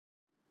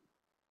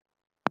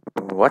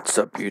What's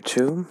up,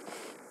 YouTube?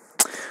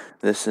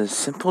 This is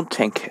Simple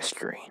Tank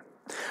History.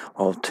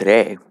 Well,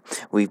 today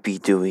we'd be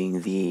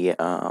doing the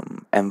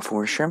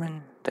M4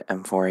 Sherman, the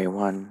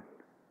M4A1,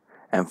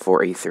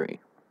 M4A3.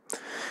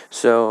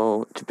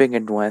 So, to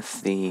begin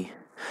with, the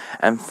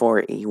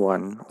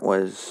M4A1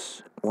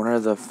 was one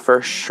of the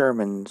first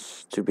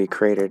Shermans to be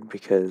created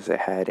because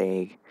it had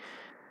a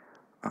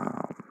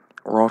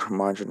rolled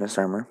homogeneous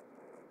armor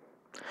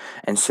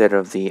instead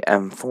of the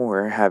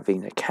M4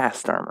 having the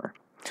cast armor.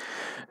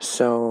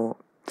 So,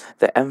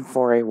 the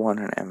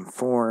M4A1 and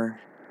M4,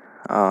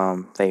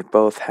 they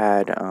both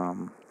had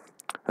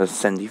a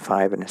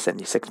 75 and a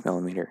 76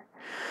 millimeter.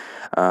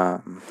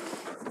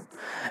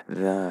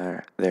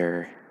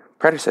 Their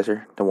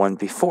predecessor, the one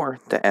before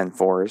the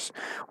M4s,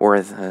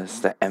 was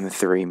the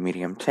M3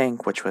 medium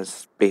tank, which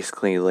was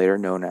basically later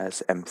known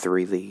as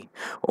M3 Lee,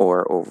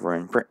 or over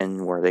in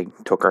Britain, where they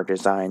took our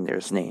design, it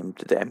was named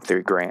the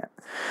M3 Grant.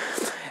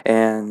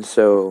 And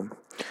so,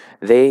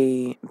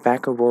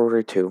 back in World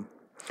War II,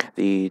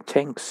 the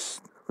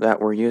tanks that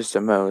were used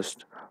the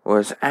most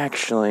was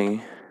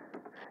actually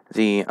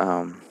the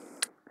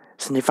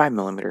 75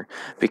 millimeter,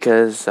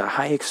 because the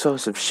high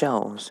explosive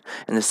shells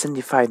in the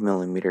 75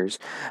 millimeters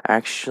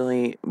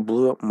actually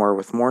blew up more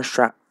with more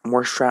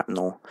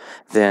shrapnel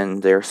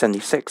than their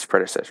 76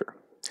 predecessor,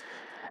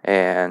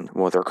 and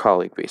their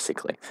colleague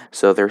basically.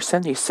 So their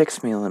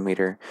 76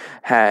 millimeter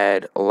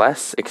had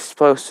less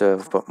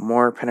explosive but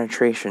more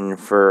penetration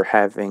for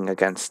having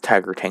against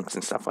Tiger tanks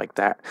and stuff like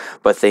that.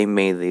 But they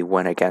mainly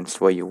went against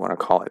what you want to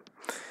call it.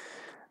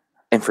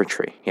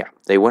 Infantry, yeah.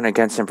 They went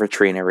against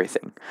infantry and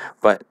everything.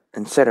 But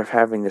instead of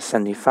having the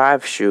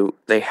 75 shoot,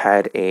 they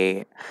had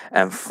a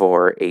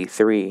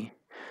M4A3,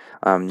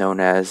 known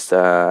as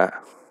the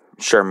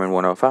Sherman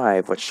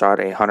 105, which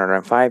shot a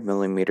 105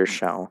 millimeter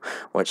shell,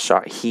 which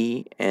shot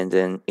heat and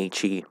then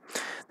HE.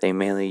 They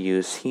mainly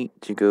used heat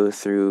to go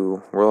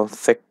through real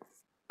thick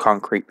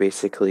concrete,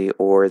 basically,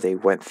 or they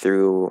went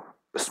through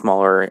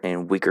smaller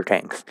and weaker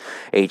tanks.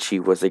 HE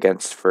was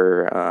against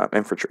for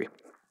infantry.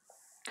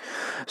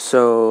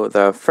 So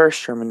the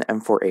first Sherman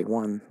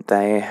M4A1,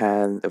 they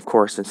had, of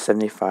course, a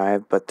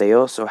 75, but they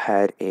also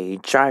had a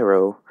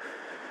gyro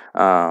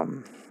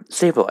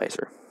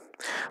stabilizer.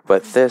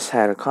 But this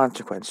had a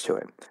consequence to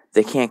it.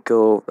 They can't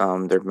go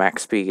their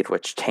max speed,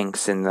 which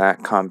tanks in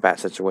that combat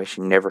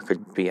situation never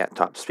could be at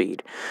top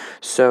speed.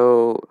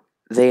 So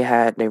they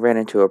ran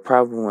into a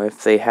problem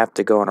if they have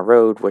to go on a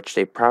road, which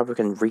they probably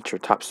can reach their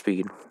top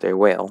speed. They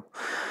will.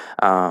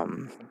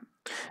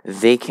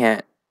 They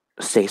can't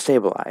stay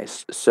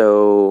stabilized.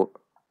 So,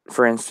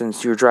 for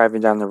instance, you're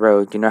driving down the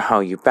road, you know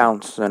how you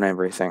bounce and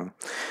everything.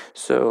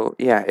 So,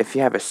 yeah, if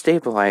you have a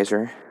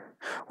stabilizer,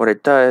 what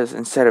it does,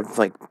 instead of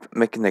like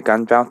making the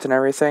gun bounce and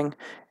everything,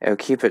 it'll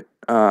keep it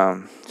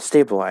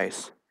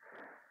stabilized,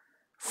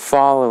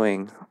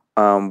 following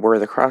where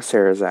the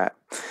crosshair is at.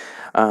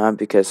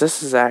 Because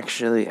this is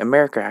actually,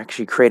 America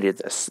actually created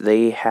this.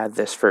 They had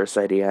this first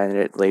idea, and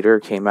it later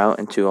came out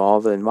into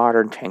all the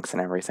modern tanks and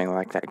everything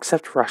like that,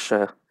 except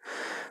Russia.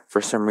 For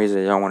some reason,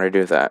 they don't want to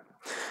do that.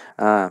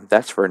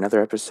 That's for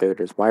another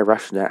episode, is why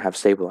Russia didn't have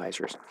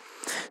stabilizers.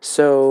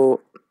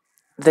 So,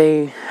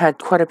 they had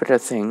quite a bit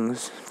of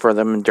things for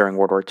them during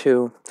World War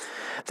II.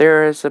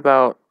 There is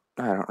about,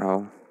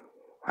 I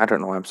don't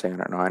know what I'm saying,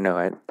 I know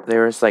it.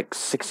 There is like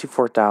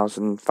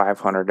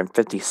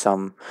 64,550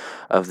 some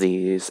of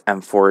these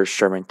M4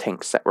 Sherman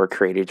tanks that were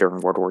created during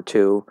World War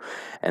II,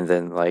 and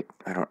then like,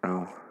 I don't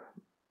know,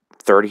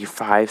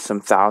 35 some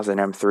thousand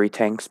M3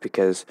 tanks,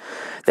 because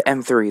the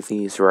M3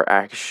 these were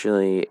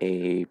actually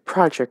a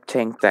project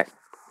tank that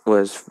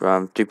was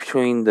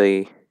between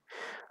the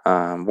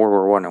World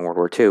War One and World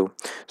War Two.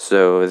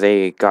 So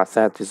they got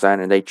that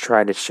design and they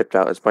tried to ship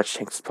out as much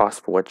tanks as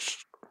possible,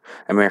 which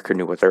America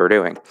knew what they were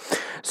doing.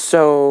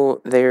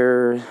 So they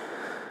were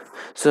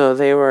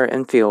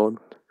in field.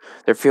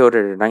 They're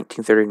fielded in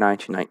 1939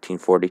 to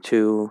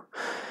 1942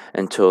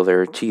 until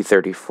their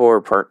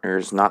T-34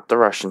 partners, not the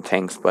Russian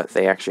tanks, but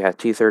they actually had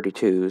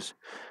T-32s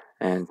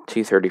and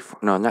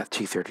T-34. No, not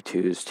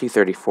T-32s,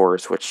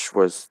 T-34s, which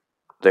was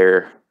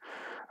their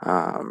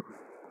what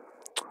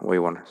do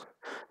you want?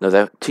 No,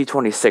 that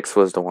T-26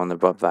 was the one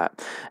above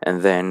that,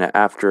 and then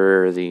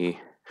after the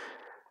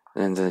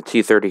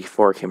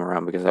T-34 came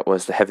around, because that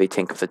was the heavy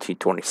tank of the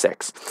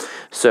T-26.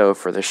 So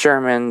for the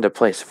Sherman, the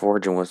place of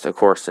origin was, of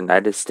course, the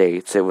United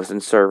States. It was in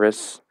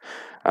service.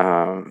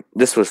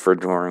 This was for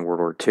during World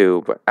War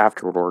II, but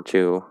after World War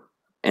II,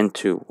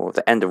 into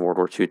the end of World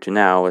War II to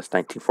now, is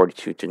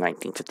 1942 to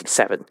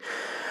 1957.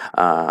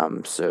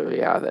 So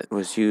yeah, that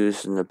was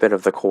used in a bit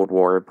of the Cold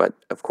War, but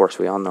of course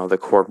we all know the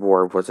Cold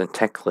War wasn't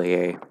technically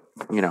a,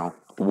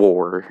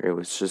 war. It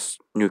was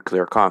just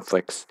nuclear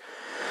conflicts.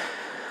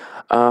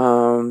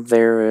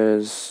 There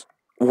is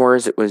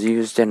wars it was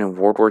used in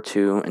World War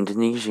II,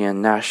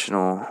 Indonesian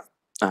National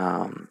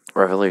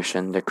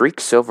Revolution. The Greek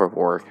Civil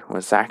War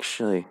was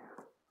actually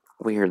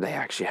weird. They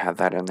actually had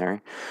that in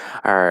there.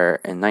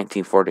 In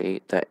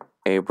 1948, the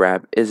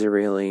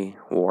Arab-Israeli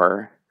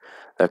War,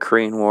 the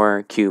Korean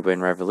War,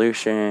 Cuban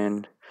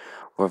Revolution,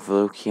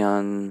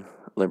 Revolution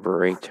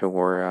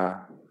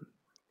Liberator,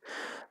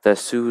 the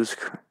Suez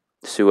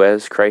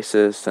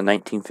Crisis, the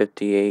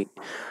 1958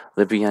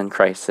 Libyan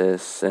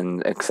Crisis,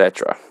 and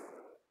etc.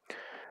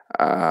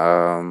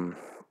 Um,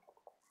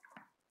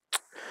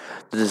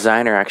 the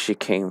designer actually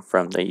came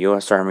from the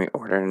U.S. Army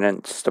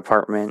Ordnance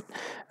Department.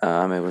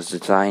 It was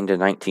designed in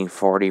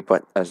 1940,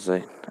 but as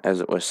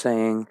it was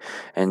saying,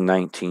 in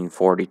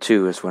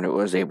 1942 is when it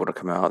was able to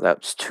come out.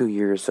 That's 2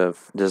 years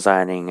of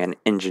designing and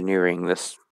engineering this